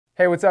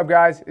Hey, what's up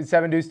guys? It's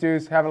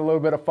Duece, having a little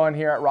bit of fun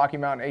here at Rocky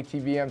Mountain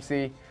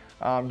ATVMC,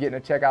 getting to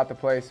check out the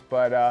place,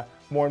 but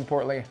more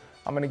importantly,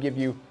 I'm gonna give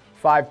you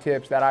 5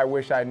 tips that I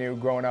wish I knew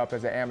growing up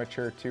as an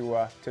amateur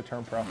to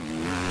turn pro.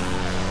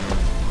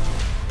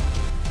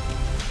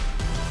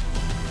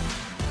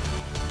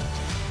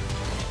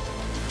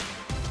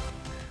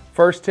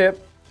 First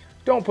tip,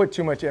 don't put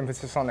too much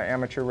emphasis on the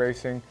amateur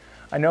racing.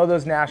 I know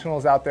those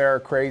nationals out there are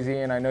crazy,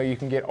 and I know you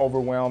can get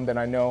overwhelmed, and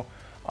I know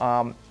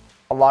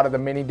a lot of the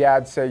mini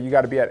dads say you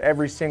got to be at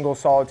every single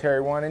solitary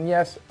one, and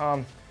yes,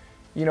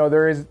 you know,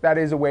 that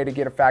is a way to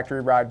get a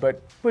factory ride,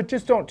 but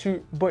just don't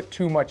put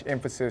too much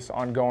emphasis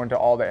on going to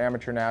all the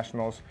amateur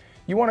nationals.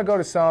 You want to go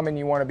to some and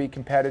you want to be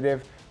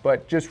competitive,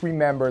 but just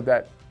remember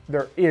that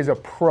there is a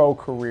pro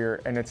career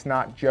and it's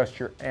not just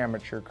your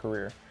amateur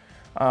career.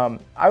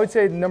 I would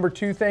say the number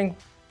 2 thing,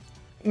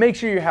 make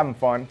sure you're having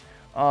fun.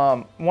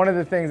 One of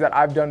the things that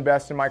I've done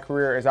best in my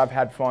career is I've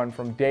had fun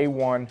from day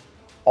 1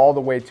 all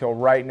the way till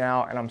right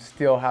now, and I'm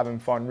still having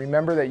fun.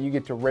 Remember that you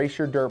get to race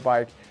your dirt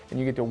bike and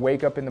you get to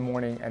wake up in the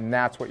morning and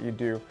that's what you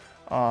do.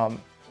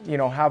 You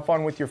know, have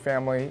fun with your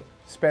family,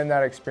 spend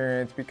that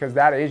experience, because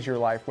that is your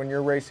life. When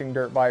you're racing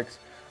dirt bikes,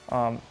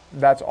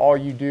 that's all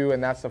you do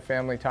and that's the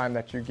family time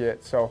that you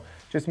get. So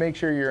just make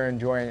sure you're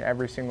enjoying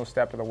every single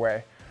step of the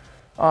way.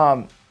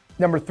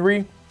 Number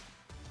 3,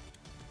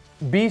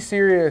 be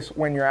serious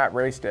when you're at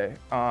race day.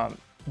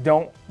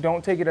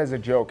 Don't take it as a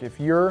joke. If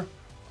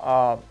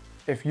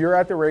you're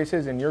at the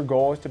races and your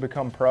goal is to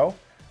become pro,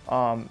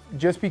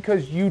 just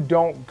because you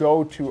don't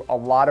go to a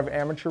lot of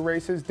amateur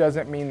races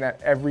doesn't mean that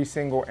every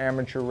single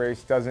amateur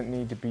race doesn't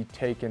need to be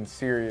taken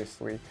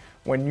seriously.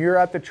 When you're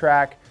at the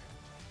track,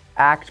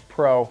 act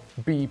pro,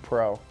 be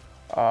pro.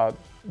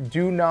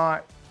 Do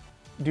not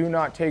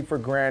take for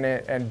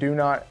granted, and do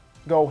not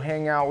go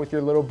hang out with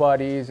your little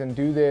buddies and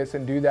do this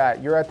and do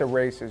that. You're at the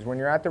races. When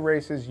you're at the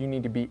races, you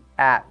need to be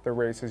at the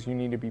races. You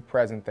need to be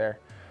present there.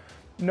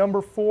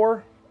 Number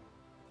 4,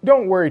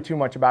 don't worry too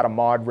much about a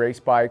mod race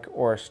bike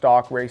or a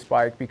stock race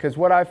bike, because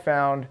what I've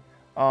found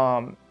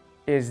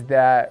is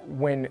that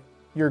when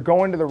you're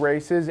going to the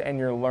races and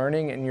you're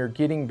learning and you're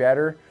getting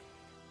better,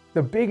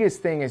 the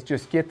biggest thing is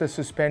just get the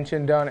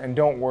suspension done and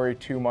don't worry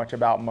too much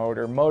about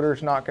motor.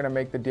 Motor's not going to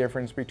make the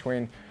difference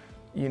between,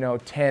 you know,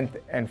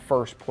 10th and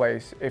 1st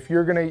place. If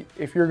you're gonna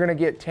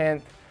get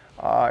 10th,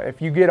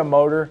 if you get a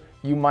motor,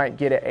 you might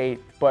get an 8th,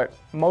 but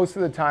most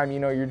of the time, you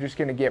know, you're just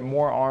gonna get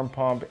more arm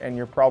pump and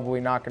you're probably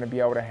not gonna be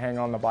able to hang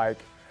on the bike.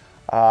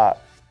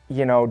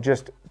 You know,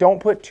 just don't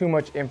put too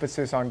much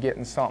emphasis on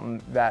getting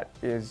something that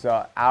is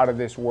out of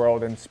this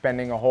world and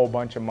spending a whole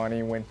bunch of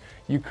money when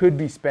you could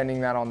be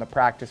spending that on the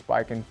practice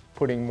bike and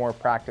putting more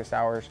practice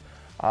hours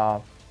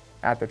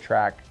at the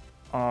track.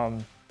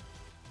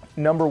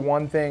 Number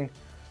 1 thing,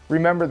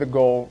 remember the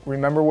goal,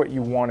 remember what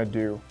you want to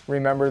do.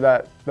 Remember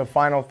that the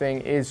final thing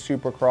is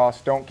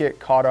Supercross. Don't get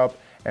caught up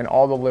in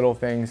all the little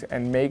things,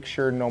 and make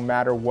sure no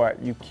matter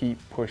what, you keep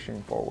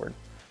pushing forward.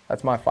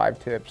 That's my 5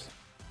 tips.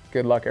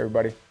 Good luck,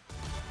 everybody.